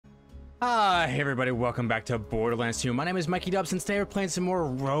Hey everybody, welcome back to Borderlands 2. My name is Mikey Dubs, and today we're playing some more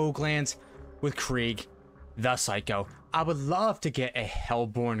Roguelands with Krieg, the Psycho. I would love to get a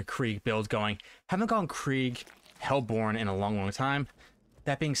Hellborn Krieg build going. Haven't gone Krieg Hellborn in a long time.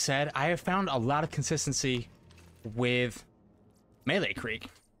 That being said, I have found a lot of consistency with Melee Krieg.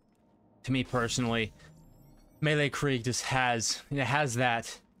 To me personally, Melee Krieg just has,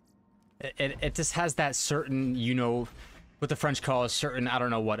 it just has that certain, you know, what the French call a certain, I don't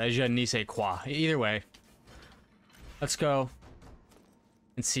know what, je ne sais quoi. Either way, let's go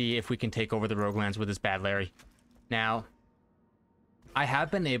and see if we can take over the Roguelands with this bad Larry. Now, I have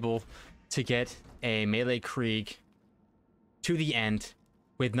been able to get a Melee Krieg to the end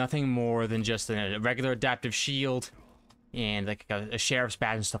with nothing more than just a regular adaptive shield and like a sheriff's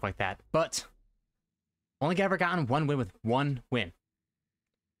badge and stuff like that. But only ever gotten one win with one win.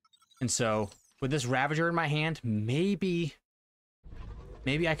 And so with this Ravager in my hand, maybe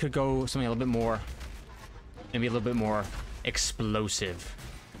I could go something a little bit more, maybe a little bit more explosive.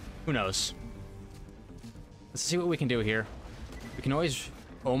 Who knows? Let's see what we can do here. We can always,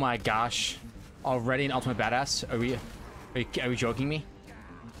 oh my gosh, already an ultimate badass. Are we joking me?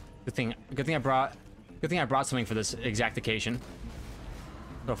 Good thing I brought something for this exact occasion.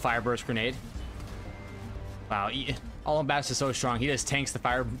 So fire burst grenade. Wow. All Badass is so strong. He just tanks the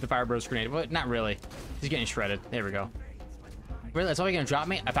fire burst grenade. Well, not really. He's getting shredded. There we go. Really, that's all you're gonna drop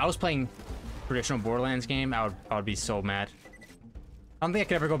me? If I was playing traditional Borderlands game, I would be so mad. I don't think I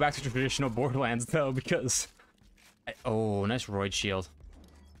could ever go back to traditional Borderlands though, because oh, nice Roid shield.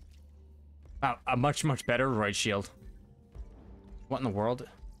 Wow, a much better Roid shield. What in the world?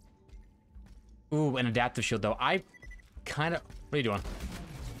 Ooh, an adaptive shield though. I kind of. What are you doing?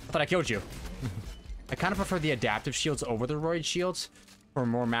 I thought I killed you. I kind of prefer the adaptive shields over the Roid shields for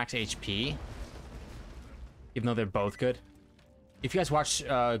more max HP, even though they're both good. If you guys watch,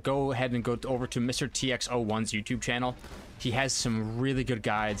 go ahead and go over to Mr. TX01's YouTube channel. He has some really good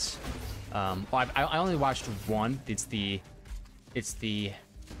guides. Well, I only watched one. It's the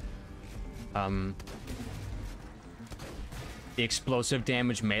explosive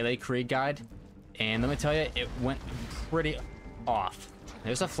damage melee Krieg guide, and let me tell you, it went pretty off.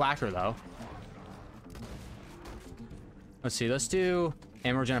 There's a flacker though. Let's see, let's do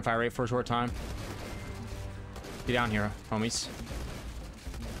ammo regen and fire rate for a short time. Get down here, homies.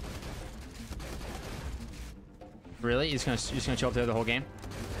 Really? You're just gonna chill up there the whole game?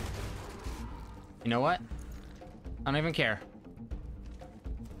 You know what? I don't even care.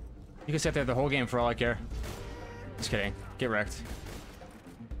 You can sit there the whole game for all I care. Just kidding. Get wrecked.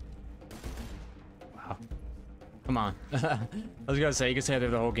 Wow. Come on. I was gonna say you can sit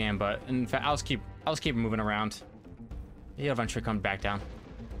there the whole game, but in fact, I'll just keep moving around. He'll eventually come back down.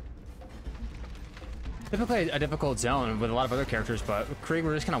 Typically a difficult zone with a lot of other characters, but with Krieg,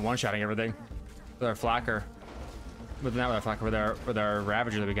 we're just kind of one-shotting everything with our flacker. With our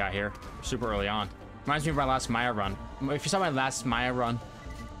Ravager that we got here super early on. Reminds me of my last Maya run. If you saw my last Maya run,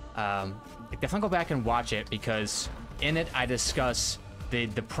 definitely go back and watch it, because in it I discuss the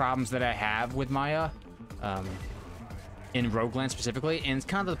problems that I have with Maya, in Roguelands specifically, and it's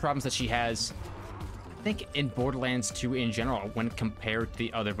kind of the problems that she has, I think, in Borderlands 2 in general when compared to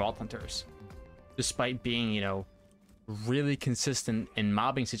the other Vault Hunters. Despite being, you know, really consistent in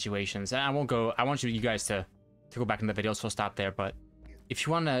mobbing situations. And I want you guys to go back in the video, so I'll stop there. But if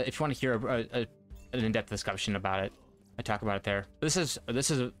you wanna hear an in-depth discussion about it, I talk about it there. This is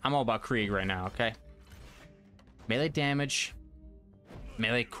I'm all about Krieg right now, okay? Melee damage,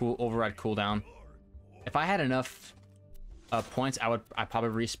 melee override cooldown. If I had enough points, I'd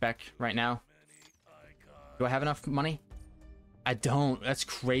probably respec right now. Do I have enough money? I don't. That's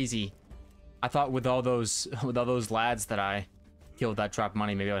crazy. I thought with all those lads that I killed that dropped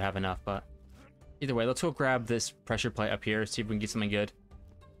money, maybe I would have enough, but either way, let's go grab this pressure plate up here, see if we can get something good.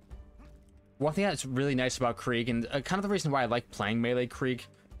 One thing that's really nice about Krieg, and kind of the reason why I like playing Melee Krieg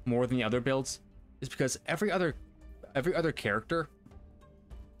more than the other builds, is because every other character,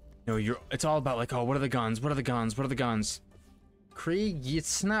 you know, it's all about like, oh, what are the guns? What are the guns? What are the guns? Krieg,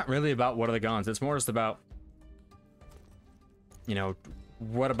 it's not really about what are the guns. It's more just about, you know,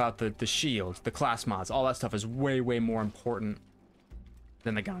 what about the shield, the class mods, all that stuff is way more important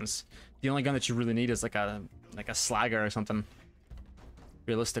than the guns. The only gun that you really need is like a slagger or something,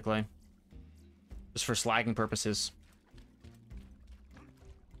 realistically, just for slagging purposes.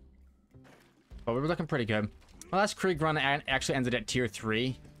 But we were looking pretty good. My last Krieg run actually ended at tier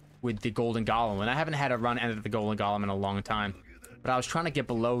 3 with the Golden Golem, and I haven't had a run end at the Golden Golem in a long time. But I was trying to get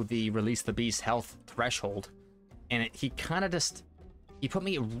below the Release the Beast health threshold, and he kind of just, he put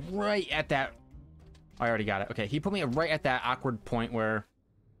me right at that. I already got it. Okay, he put me right at that awkward point where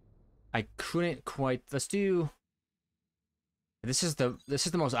I couldn't quite. Let's do. This is the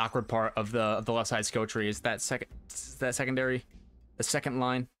most awkward part of the left side skill tree. Is that secondary, the second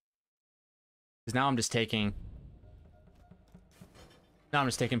line? Because now I'm just taking. Now I'm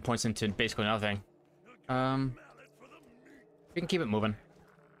just taking points into basically nothing. We can keep it moving.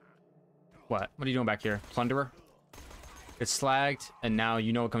 What? What are you doing back here? Plunderer? It's slagged, and now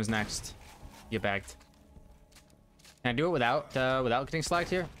you know what comes next. You get bagged. Can I do it without getting slagged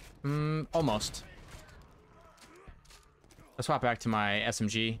here? Almost. Let's swap back to my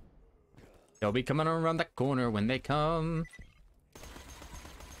SMG. They'll be coming around that corner when they come.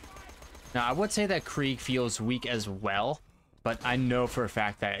 Now, I would say that Krieg feels weak as well, but I know for a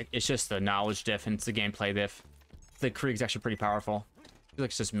fact that it's just the knowledge diff and it's the gameplay diff. The Krieg's actually pretty powerful. I feel like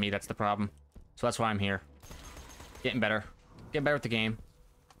it's just me that's the problem. So that's why I'm here. Getting better. Getting better at the game.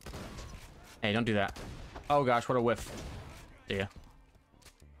 Hey, don't do that. Oh gosh, what a whiff. See ya.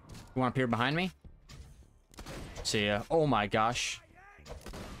 You want to appear behind me? See ya. Oh my gosh.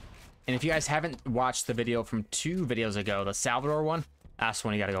 And if you guys haven't watched the video from 2 videos ago, the Salvador one, that's the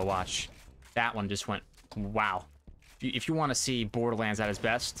one you gotta go watch. That one just went, wow. If you want to see Borderlands at its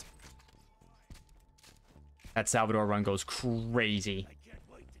best, that Salvador run goes crazy.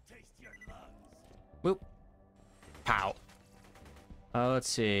 Whoop. Pow. Let's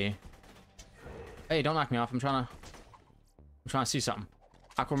see. Hey, don't knock me off. I'm trying to see something.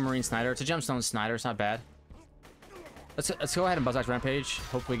 Aquamarine Snider. It's a gemstone Snider. It's not bad. Let's go ahead and Buzzsack Rampage.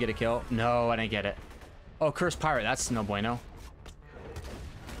 Hopefully get a kill. No, I didn't get it. Oh, Cursed Pirate. That's no bueno.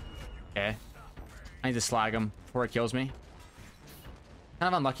 Okay. I need to slag him before it kills me.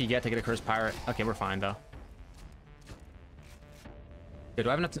 Kind of unlucky yet to get a Cursed Pirate. Okay, we're fine though. Dude, do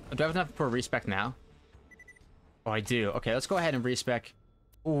I have enough for a respec now? Oh, I do. Okay, let's go ahead and respec.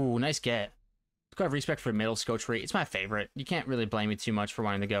 Ooh, nice get. Let's go ahead and respec for middle skill tree. It's my favorite. You can't really blame me too much for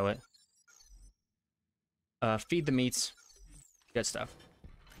wanting to go it. Feed the meats. Good stuff.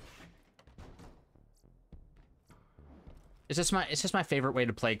 It's just my favorite way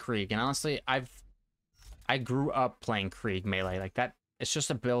to play Krieg, and honestly, I grew up playing Krieg melee like that. It's just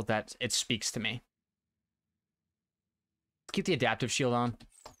a build that it speaks to me. Let's keep the adaptive shield on.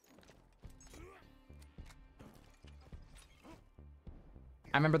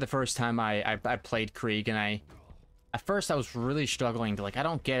 I remember the first time I played Krieg, and at first I was really struggling to, like, I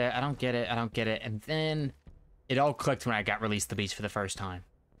don't get it, and then it all clicked when I got released the beast for the first time.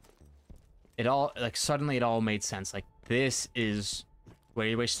 It all, like, suddenly it all made sense. Like, this is where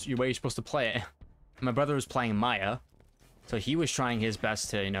you're supposed to play it. My brother was playing Maya, so he was trying his best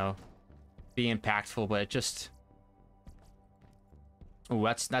to, you know, be impactful, but it just... Oh,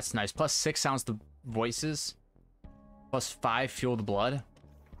 that's nice. +6 sounds the voices. +5 fuel the blood.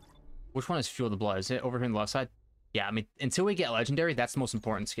 Which one is fuel the blood? Is it over here on the left side? Yeah, I mean, until we get legendary, that's the most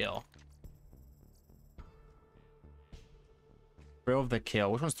important skill. Thrill of the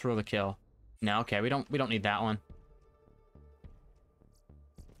kill. Which one's thrill of the kill? No, okay, we don't need that one.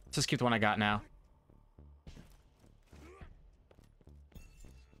 Let's just keep the one I got now.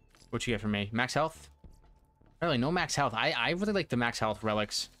 What you get from me? Max health? Really, no max health. I really like the max health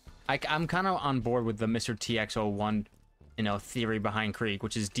relics. I'm kind of on board with the Mr. TX01, you know, theory behind Krieg,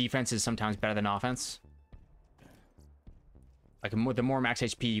 which is defense is sometimes better than offense. Like, the more max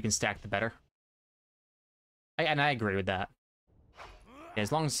HP you can stack, the better. And I agree with that. Yeah,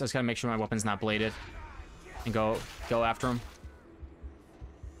 as long as I just gotta make sure my weapon's not bladed. And go after him.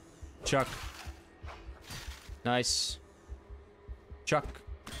 Chuck. Nice. Chuck.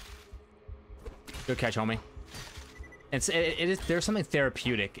 Good catch, homie. There's something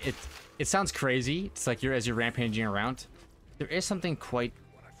therapeutic. It sounds crazy. It's like as you're rampaging around. There is something quite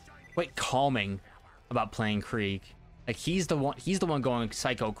calming about playing Krieg. Like, he's the one going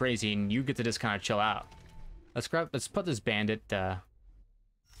psycho crazy, and you get to just kind of chill out. Let's put this bandit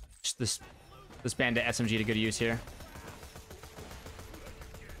this bandit SMG to good use here.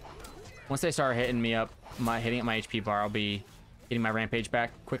 Once they start hitting me up, hitting at my HP bar, I'll be getting my rampage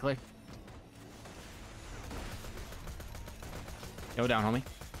back quickly. Go down, homie.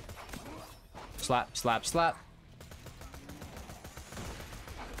 Slap, slap, slap.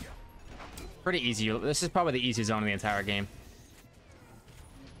 Pretty easy. This is probably the easiest zone in the entire game.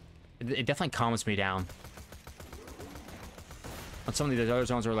 It definitely calms me down. When some of these other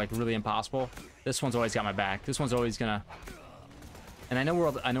zones are, like, really impossible, this one's always got my back. This one's always gonna... And I know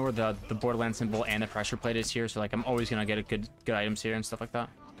where the Borderlands symbol and the pressure plate is here, so, like, I'm always gonna get good items here and stuff like that.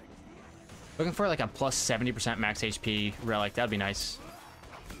 Looking for, like, a plus 70% max HP relic. That'd be nice.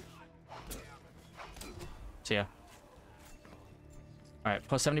 See ya. Alright,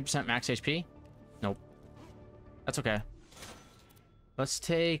 plus 70% max HP? Nope. That's okay. Let's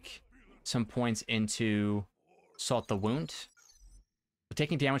take... some points into Salt the Wound. So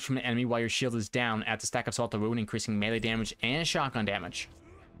taking damage from an enemy while your shield is down adds a stack of Salt the Wound, increasing melee damage and shotgun damage.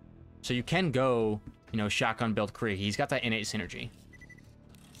 So you can go, you know, shotgun build Krieg. He's got that innate synergy.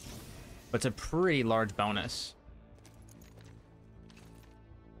 But it's a pretty large bonus.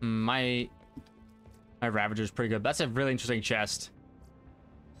 My Ravager's pretty good. That's a really interesting chest.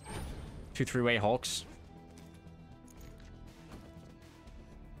 2 3-way Hulks.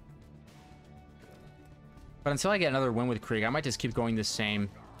 But until I get another win with Krieg, I might just keep going the same,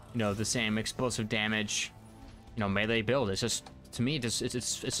 you know, the same explosive damage, you know, melee build. It's just, to me, it's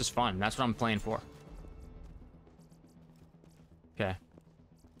just fun. That's what I'm playing for. Okay.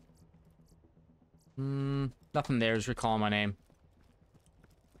 Nothing there. Just recalling my name.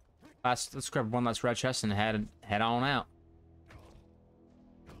 Let's grab one last red chest and head on out.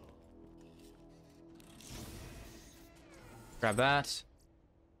 Grab that.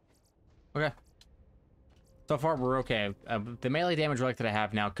 Okay. So far, we're okay. The melee damage relic that I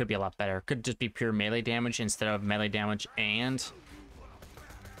have now could be a lot better. Could just be pure melee damage instead of melee damage and...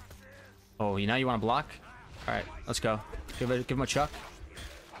 Oh, you know you want to block? Alright, let's go. Give him a chuck.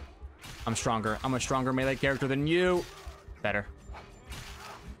 I'm stronger. I'm a stronger melee character than you. Better.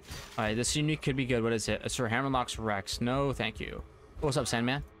 Alright, this unique could be good. What is it? Sir Hammerlock's Rex. No, thank you. What's up,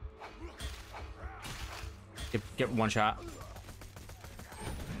 Sandman? Get one shot.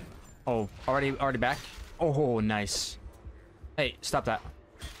 Oh, already back? Oh, nice. Hey, stop that.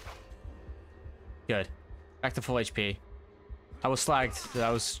 Good. Back to full HP. I was slagged. I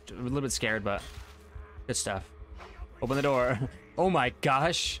was a little bit scared, but good stuff. Open the door. Oh my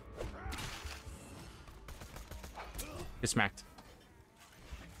gosh. Get smacked.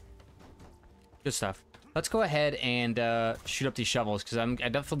 Good stuff. Let's go ahead and shoot up these shovels, because I'm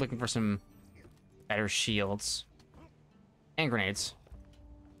definitely looking for some better shields. And grenades.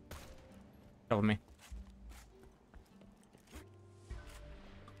 Shovel me.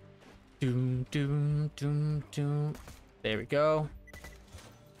 Doom, doom, doom, doom. There we go.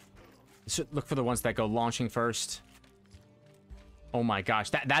 Look for the ones that go launching first. Oh my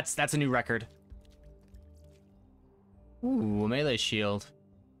gosh, that's a new record. Ooh, a melee shield.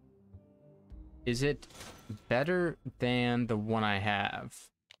 Is it better than the one I have?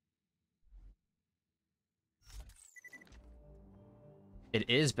 It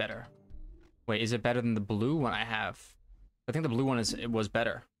is better. Wait, is it better than the blue one I have? I think the blue one was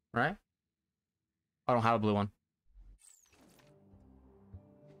better, right? I don't have a blue one.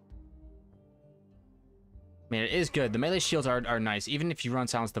 I mean, it is good. The melee shields are nice. Even if you run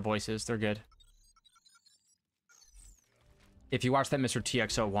Silence the Voices, they're good. If you watch that Mr.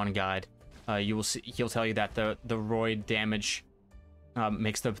 TX01 guide, you will see, he'll tell you that the roid damage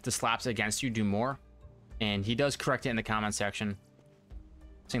makes the slaps against you do more. And he does correct it in the comment section,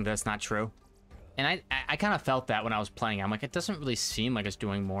 saying that's not true. And I kind of felt that when I was playing. I'm like, it doesn't really seem like it's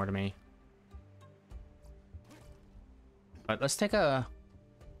doing more to me. But let's take a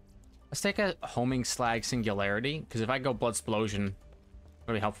homing slag singularity, because if I go blood explosion,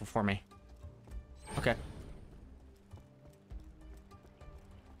 it'll be helpful for me. Okay.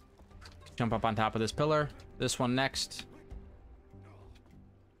 Jump up on top of this pillar. This one next.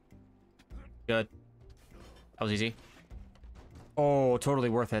 Good. That was easy. Oh, totally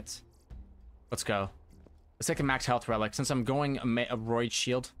worth it. Let's go. Let's take a max health relic, since I'm going a roid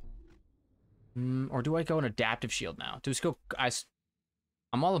shield. Or do I go an adaptive shield now? Do we go?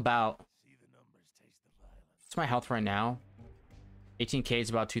 I'm all about. What's my health right now? 18k is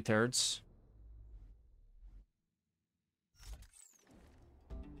about 2/3.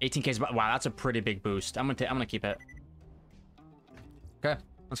 18k is about. Wow, that's a pretty big boost. I'm gonna keep it. Okay,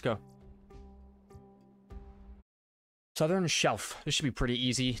 let's go. Southern Shelf. This should be pretty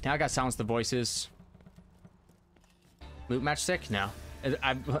easy. Now I got Silence the Voices. Loot matchstick? No.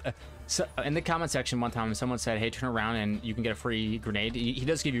 So in the comment section one time, someone said, "Hey, turn around and you can get a free grenade." He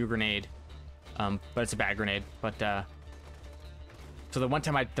does give you a grenade, but it's a bad grenade. But so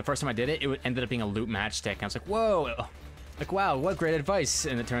the first time I did it, it ended up being a loot matchstick. And I was like, "Whoa!" Like, wow, what great advice!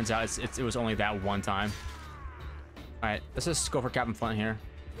 And it turns out it was only that one time. All right, let's just go for Captain Flint here.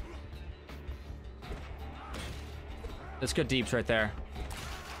 That's good deeps right there.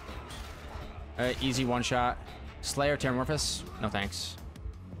 All right, easy one shot. Slayer, Terramorphous? No thanks.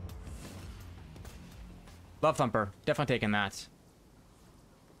 Love Thumper. Definitely taking that.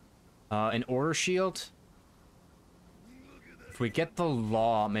 An Order Shield? If we get the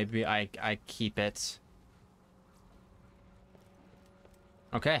Law, maybe I keep it.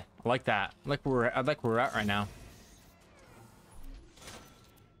 Okay, I like that. I like where we're at right now.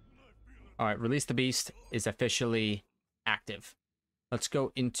 Alright, Release the Beast is officially active. Let's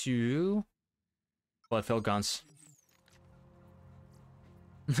go into blood-filled guns.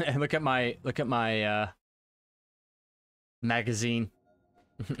 look at my magazine.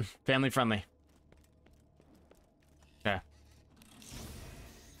 Family friendly. Okay.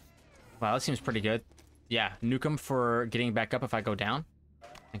 Wow, that seems pretty good. Yeah, nuke him for getting back up if I go down.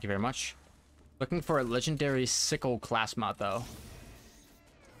 Thank you very much. Looking for a legendary sickle class mod though.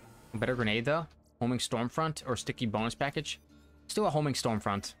 A better grenade though. Homing Stormfront or sticky bonus package. Still a homing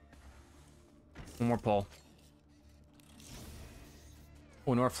Stormfront. One more pull.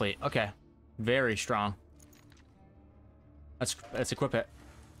 Oh, Norfleet. Okay. Very strong. Let's equip it.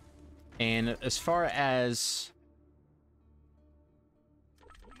 And as far as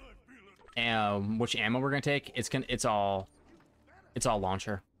which ammo we're gonna take, it's all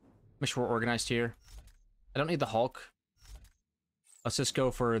launcher. Make sure we're organized here. I don't need the Hulk. Let's just go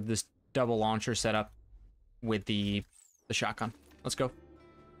for this double launcher setup with the shotgun. Let's go.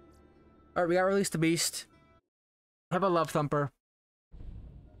 All right, we got Release the Beast. I have a Love Thumper.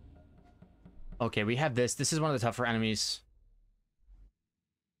 Okay, we have this. This is one of the tougher enemies.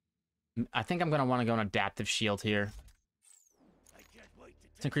 I think I'm gonna want to go an Adaptive Shield here.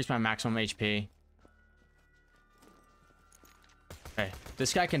 Let's increase my maximum HP. Okay,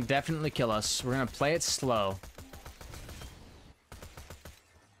 this guy can definitely kill us. We're gonna play it slow.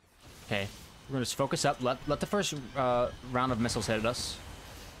 Okay, we're gonna just focus up. Let the first round of missiles hit us.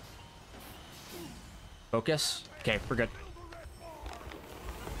 Focus. Okay, we're good.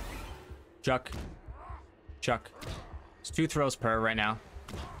 Chuck. Chuck. It's 2 throws per right now.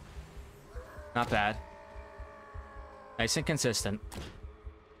 Not bad. Nice and consistent.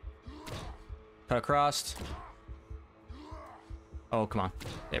 Cut across. Oh, come on.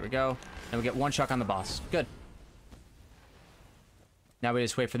 There we go. And we get 1 chuck on the boss. Good. Now we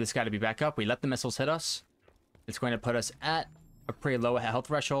just wait for this guy to be back up. We let the missiles hit us. It's going to put us at a pretty low health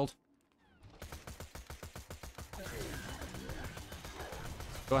threshold.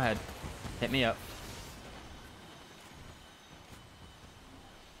 Go ahead. Hit me up.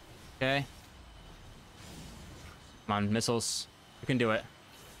 Okay. Come on, missiles. You can do it.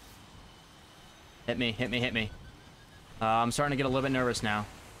 Hit me, hit me, hit me. I'm starting to get a little bit nervous now.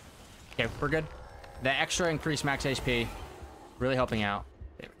 Okay, we're good. The extra increased max HP. Really helping out.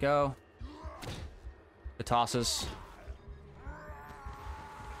 There we go. The tosses.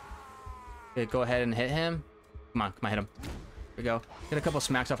 Okay, go ahead and hit him. Come on, hit him. There we go. Get a couple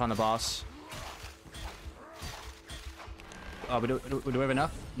smacks off on the boss. Oh, do we have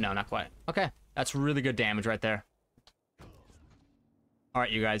enough? No, not quite. Okay, that's really good damage right there. All right,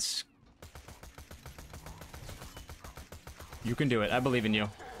 you guys. You can do it. I believe in you. All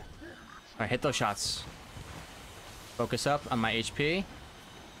right, hit those shots. Focus up on my HP.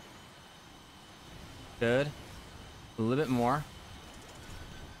 Good. A little bit more.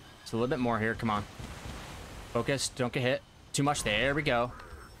 Just a little bit more here. Come on. Focus. Don't get hit. Too much. There we go.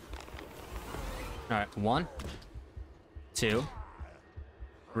 All right. 1, 2,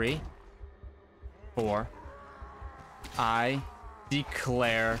 3, 4. I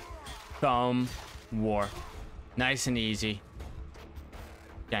declare thumb war. Nice and easy.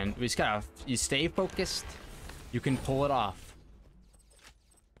 Again, we just gotta, you stay focused, you can pull it off.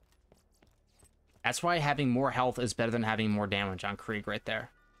 That's why having more health is better than having more damage on Krieg right there.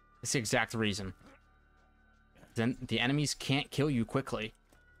 It's the exact reason. Then the enemies can't kill you quickly,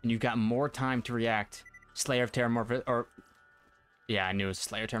 and you've got more time to react. Slayer of Terramorphous, or... yeah, I knew it was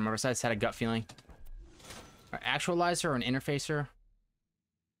Slayer of Terramorphous. I just had a gut feeling. Our Actualizer or an Interfacer?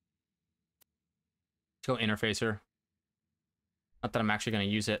 Let's go Interfacer. Not that I'm actually going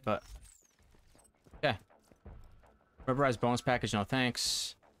to use it, but... okay. Rubberized bonus package, no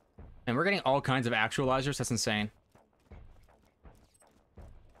thanks. And we're getting all kinds of Actualizers. That's insane.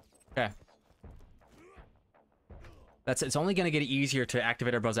 Okay. It's only going to get easier to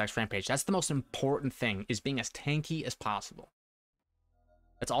activate our Buzzsack's Rampage. That's the most important thing, is being as tanky as possible.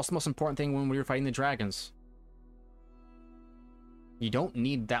 That's also the most important thing when we were fighting the dragons. You don't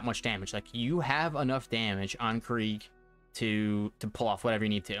need that much damage. Like, you have enough damage on Krieg to pull off whatever you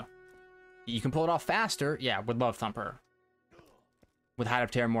need to. You can pull it off faster, yeah, with Love Thumper. With Hide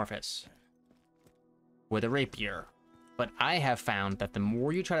of Terramorphous. With a Rapier. But I have found that the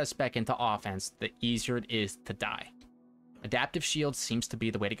more you try to spec into offense, the easier it is to die. Adaptive Shield seems to be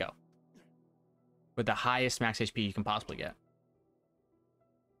the way to go. With the highest max HP you can possibly get.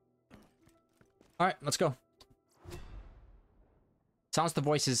 Alright, let's go. Silence the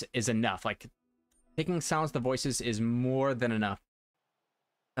Voices is enough. Like, taking Silence the Voices is more than enough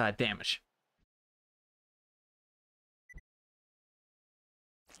damage.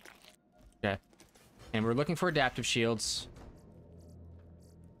 Okay. And we're looking for Adaptive Shields.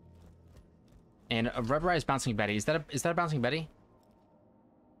 And a rubberized bouncing Betty. Is that a bouncing Betty?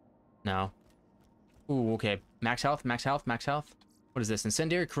 No. Ooh, okay. Max health, max health, max health. What is this?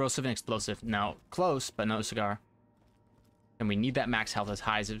 Incendiary, corrosive, and explosive. No, close, but no cigar. And we need that max health as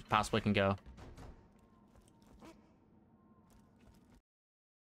high as it possibly can go.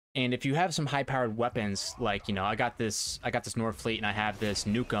 And if you have some high-powered weapons, like, you know, I got this North and I have this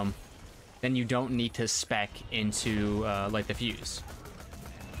Nukem, then you don't need to spec into, like, the fuse.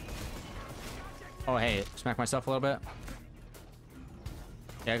 Oh, hey, smack myself a little bit.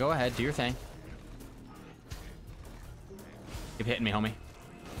 Yeah, go ahead, do your thing. Keep hitting me, homie.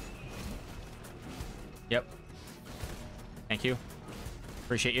 Yep. Thank you.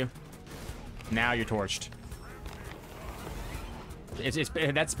 Appreciate you. Now you're torched.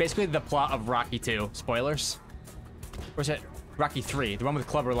 That's basically the plot of Rocky 2. Spoilers. Or is it Rocky 3? The one with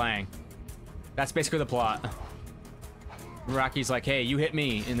Clubber Lang. That's basically the plot. Rocky's like, hey, you hit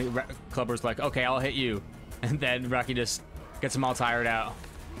me. And the Clubber's like, okay, I'll hit you. And then Rocky just gets them all tired out.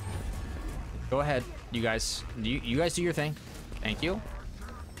 Go ahead, you guys. You guys do your thing. Thank you.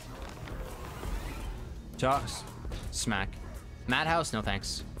 Toss. Smack. Madhouse? No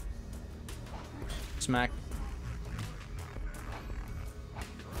thanks. Smack.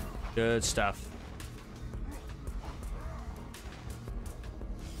 Good stuff.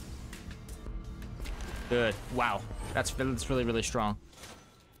 Good. Wow. That's really, really strong.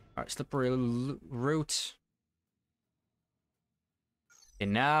 All right, slippery root.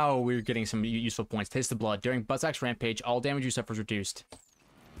 And now we're getting some useful points. Taste the blood. During Buzzsack's rampage, all damage you suffer is reduced.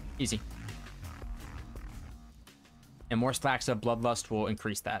 Easy. And more stacks of bloodlust will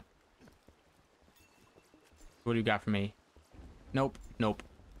increase that. What do you got for me? Nope. Nope.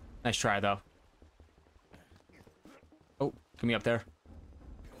 Nice try, though. Oh, get me up there.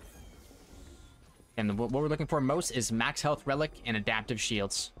 And what we're looking for most is max health relic and adaptive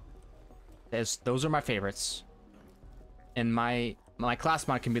shields. Those are my favorites. And my class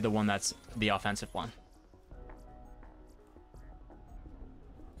mod can be the one that's the offensive one.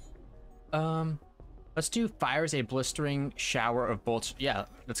 Let's do fires a blistering shower of bolts. Yeah,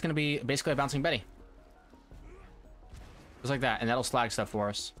 that's gonna be basically a bouncing Betty. Just like that, and that'll slag stuff for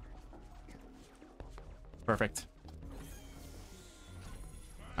us. Perfect.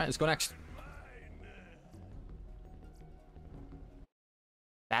 Alright, let's go next.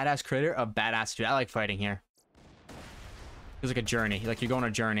 Badass critter of badass dude. I like fighting here. Feels like a journey. Like you're going on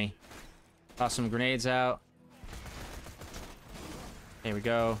a journey. Toss some grenades out. There we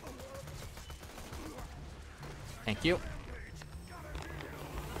go. Thank you.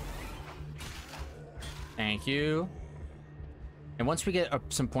 Thank you. And once we get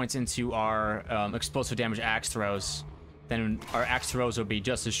some points into our explosive damage axe throws, then our axe throws will be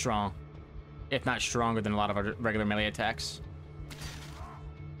just as strong, if not stronger than a lot of our regular melee attacks.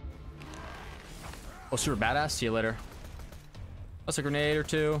 Oh, super badass. See you later. Plus a grenade or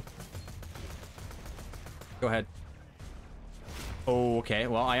two. Go ahead. Oh, okay.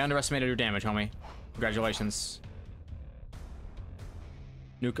 Well, I underestimated your damage, homie. Congratulations.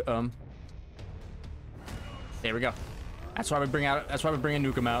 Nuke. There we go. That's why we bring out. That's why we bring a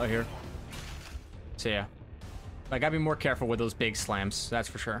Nukem out here. So yeah, I gotta be more careful with those big slams. That's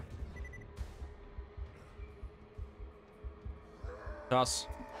for sure. Toss.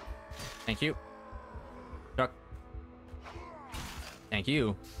 Thank you. Duck. Thank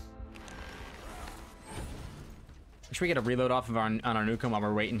you. Make sure we get a reload off of on our Nukem while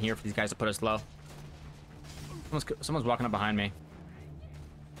we're waiting here for these guys to put us low. Someone's walking up behind me.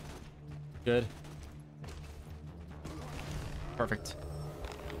 Good. Perfect.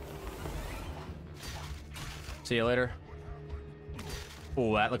 See you later.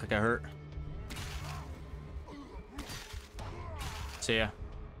 Oh, that looked like I hurt. See ya.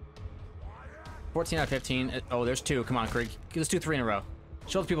 14 out of 15. Oh, there's two. Come on, Krieg. Let's do 3 in a row.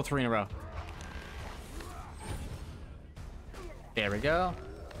 Show the people 3 in a row. There we go.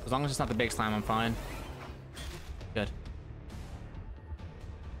 As long as it's not the big slime, I'm fine. Good.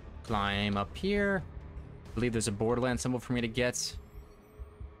 Climb up here. I believe there's a Borderlands symbol for me to get.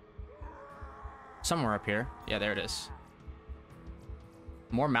 Somewhere up here. Yeah, there it is.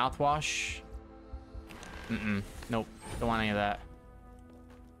 More mouthwash. Nope. Don't want any of that.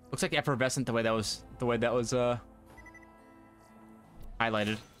 Looks like effervescent the way that was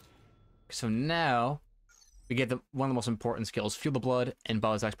highlighted. So now we get one of the most important skills: Feel the Blood and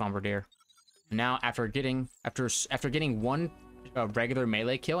Buzzsack's Bombardier. Now after getting one regular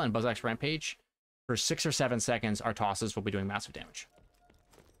melee kill and Buzzsack's Rampage, for 6 or 7 seconds, our tosses will be doing massive damage,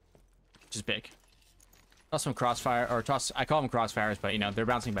 which is big. Toss some crossfire, or toss. I call them crossfires, but you know they're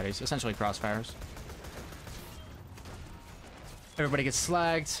bouncing betties, essentially crossfires. Everybody gets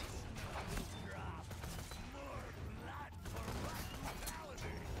slagged.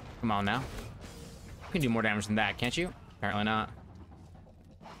 Come on now. You can do more damage than that, can't you? Apparently not.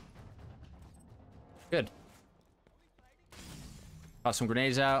 Good. Toss some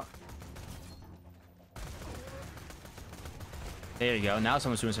grenades out. There you go. Now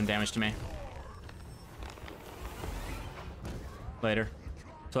someone's doing some damage to me. Later.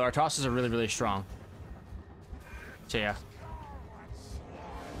 So our tosses are really, really strong. So yeah.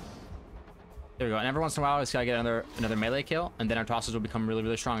 There we go. And every once in a while, it's gotta get another melee kill, and then our tosses will become really,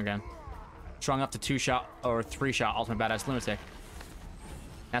 really strong again. Strong up to 2-shot or 3-shot ultimate badass lunatic.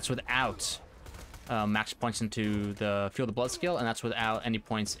 That's without max points into the Feel the Blood skill, and that's without any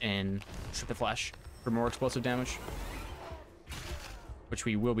points in Strip the Flesh for more explosive damage, which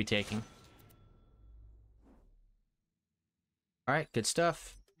we will be taking. All right, good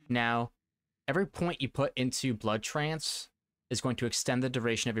stuff. Now, every point you put into Blood Trance is going to extend the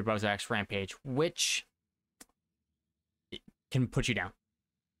duration of your Bozak's Rampage, which can put you down,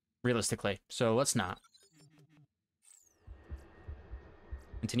 realistically. So let's not.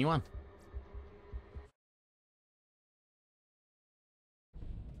 Continue on.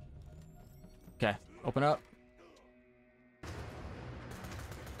 Okay, open up. I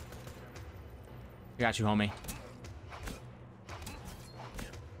got you, homie.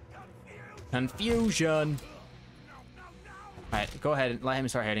 Confusion. Alright, go ahead and let him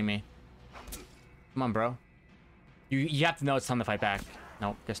start hitting me. Come on, bro. You have to know it's time to fight back.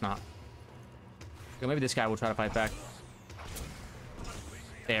 Nope, guess not. Okay, maybe this guy will try to fight back.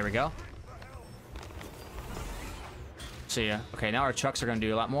 There we go. See ya. Okay, now our chucks are gonna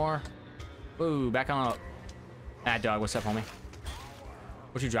do a lot more. Ooh, back on up. Mad dog, what's up, homie?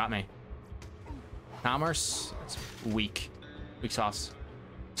 What'd you drop me? Commerce? That's weak. Weak sauce.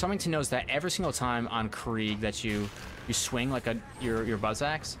 Something to know is that every single time on Krieg that you swing like your buzz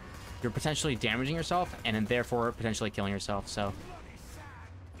axe, you're potentially damaging yourself and then therefore potentially killing yourself. So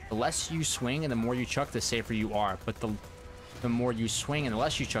the less you swing and the more you chuck, the safer you are. But the more you swing and the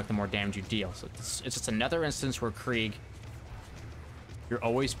less you chuck, the more damage you deal. So it's just another instance where Krieg, you're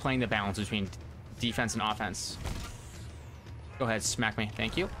always playing the balance between defense and offense. Go ahead, smack me.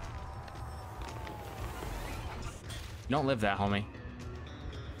 Thank you. You don't live that, homie.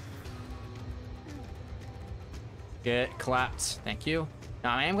 Get clapped. Thank you.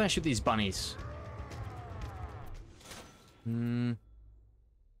 Now, I am going to shoot these bunnies.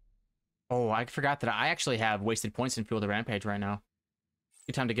 Oh, I forgot that I actually have wasted points in Fuel the Rampage right now.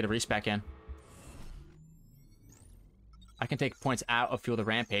 Good time to get a respec in. I can take points out of Fuel the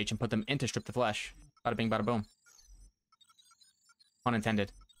Rampage and put them into Strip the Flesh. Bada bing, bada boom.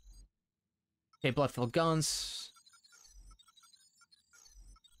 Unintended. Okay, blood-filled guns.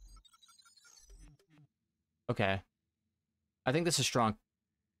 Okay. I think this is strong.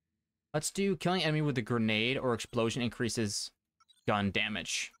 Let's do killing enemy with a grenade or explosion increases gun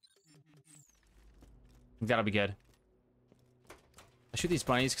damage. I think that'll be good. I'll shoot these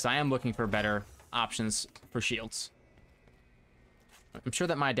bunnies because I am looking for better options for shields. I'm sure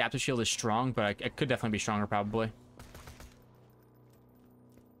that my adaptive shield is strong, but it could definitely be stronger, probably.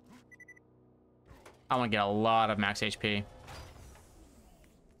 I want to get a lot of max HP.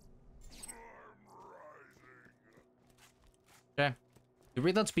 Okay. The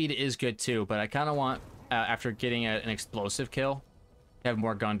reload speed is good, too, but I kind of want, after getting an explosive kill, to have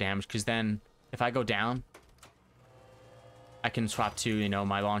more gun damage, because then, if I go down, I can swap to, you know,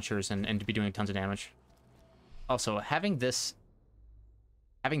 my launchers and be doing tons of damage. Also, having this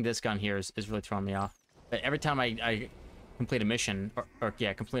gun here is really throwing me off. But every time I complete a mission, or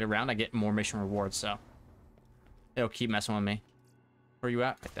yeah, complete a round, I get more mission rewards, so it'll keep messing with me. Where are you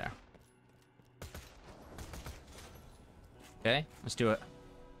at? Right there. Okay, let's do it.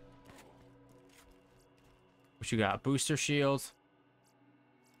 What you got? Booster shield.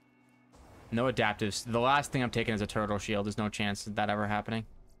 No adaptives. The last thing I'm taking is a turtle shield. There's no chance of that ever happening.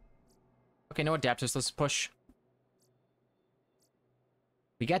 Okay, no adaptives. Let's push.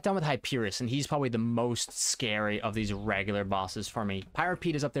 We got done with Hyperius, and he's probably the most scary of these regular bosses for me. Pirate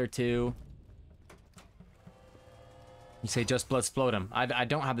Pete is up there too. You say just Bloodsplode him. I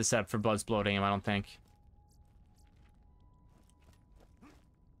don't have the setup for Bloodsploding him, I don't think.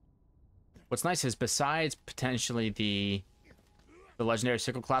 What's nice is besides potentially the legendary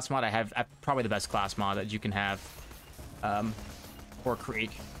sickle class mod, I have probably the best class mod that you can have for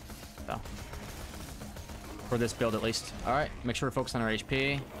Krieg. So, for this build at least. All right, make sure we're focused on our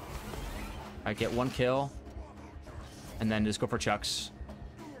HP. I get one kill, and then just go for chucks.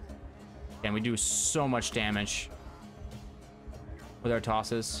 And we do so much damage with our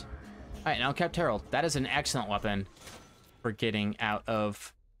tosses. All right, now Capt Herald. That is an excellent weapon for getting out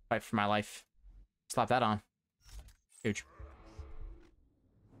of Fight for My Life. Slap that on. Huge.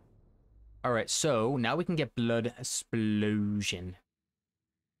 All right, so now we can get blood explosion.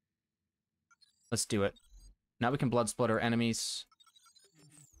 Let's do it. Now we can blood split our enemies.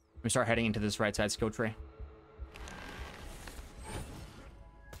 We start heading into this right side skill tree.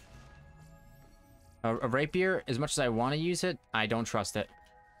 A rapier, as much as I want to use it, I don't trust it.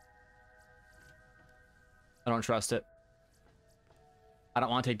 I don't trust it. I don't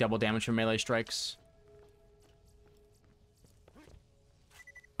want to take double damage from melee strikes.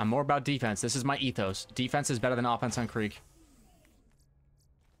 I'm more about defense. This is my ethos. Defense is better than offense on Krieg.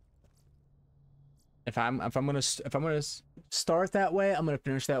 If I'm gonna start that way, I'm gonna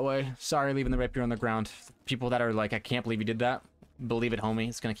finish that way. Sorry, leaving the rapier on the ground. People that are like, I can't believe you did that. Believe it, homie.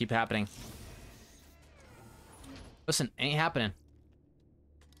 It's gonna keep happening. Listen, ain't happening.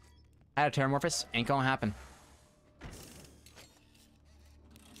 Had a Terramorphous, ain't gonna happen.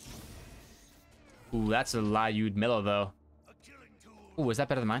 Ooh, that's a Lyud Miller though. Ooh, is that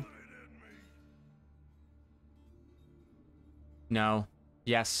better than mine? No.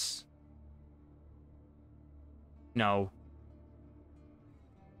 Yes. No.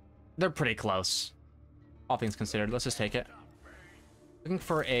 They're pretty close. All things considered. Let's just take it. Looking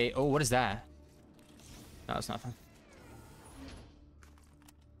for a... Oh, what is that? No, that's nothing.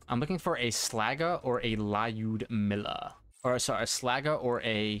 I'm looking for a Slagga or a Lyud Miller. Or, sorry, a Slagga or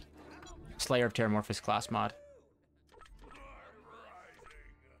a Slayer of Terramorphous class mod.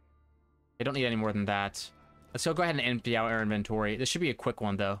 I don't need any more than that. Let's go ahead and empty out our inventory. This should be a quick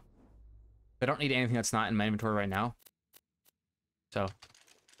one, though. I don't need anything that's not in my inventory right now. So,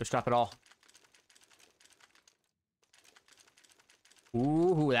 just drop it all.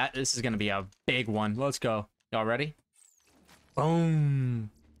 Ooh, this is going to be a big one. Let's go. Y'all ready? Boom.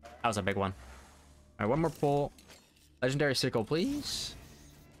 That was a big one. All right, one more pull. Legendary sickle, please.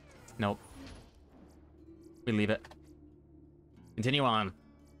 Nope. We leave it. Continue on.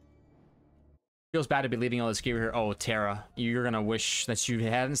 Feels bad to be leaving all this gear here. Oh, Terra. You're going to wish that you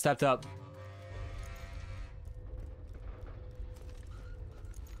hadn't stepped up.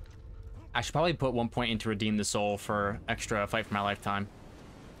 I should probably put 1 point in to redeem the soul for extra fight for my lifetime.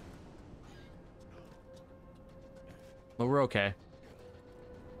 But we're okay.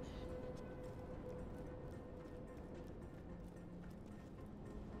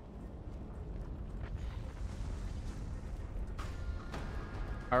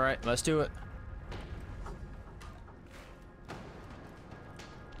 All right, let's do it.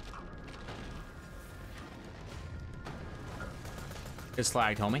 Good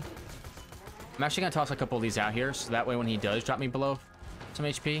slagged, homie. I'm actually gonna toss a couple of these out here, so that way when he does drop me below some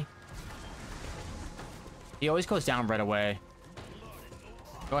HP, he always goes down right away.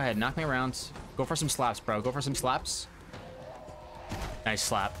 Go ahead, knock me around. Go for some slaps, bro. Go for some slaps. Nice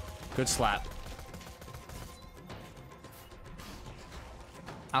slap. Good slap.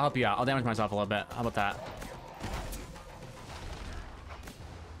 I'll help you out. I'll damage myself a little bit. How about that?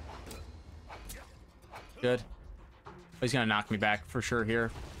 Good. He's gonna knock me back for sure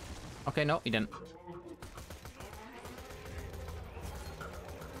here. Okay, no, he didn't.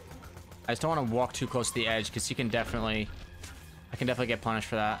 I just don't want to walk too close to the edge because I can definitely get punished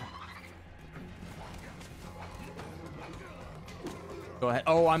for that. Go ahead.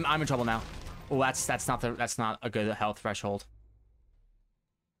 Oh, I'm in trouble now. Oh, that's not a good health threshold.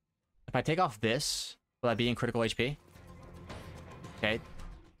 If I take off this, will I be in critical HP? Okay.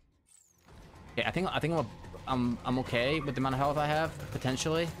 Okay, I think I'm okay with the amount of health I have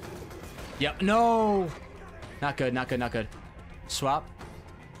potentially. Yep. No. Not good. Not good. Not good. Swap.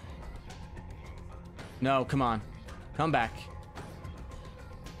 No. Come on. Come back.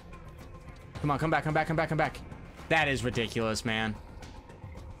 Come on. Come back. Come back. Come back. Come back. That is ridiculous, man.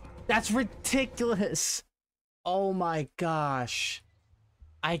 That's ridiculous. Oh my gosh.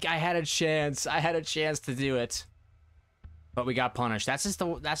 I had a chance. I had a chance to do it, but we got punished.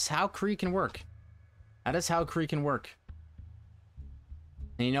 That's how Krieg can work. That is how Krieg can work.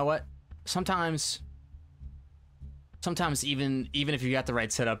 And you know what? Sometimes even if you got the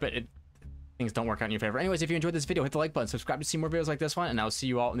right setup, things don't work out in your favor. Anyways, if you enjoyed this video, hit the like button, subscribe to see more videos like this one, and I'll see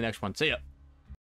you all in the next one. See ya.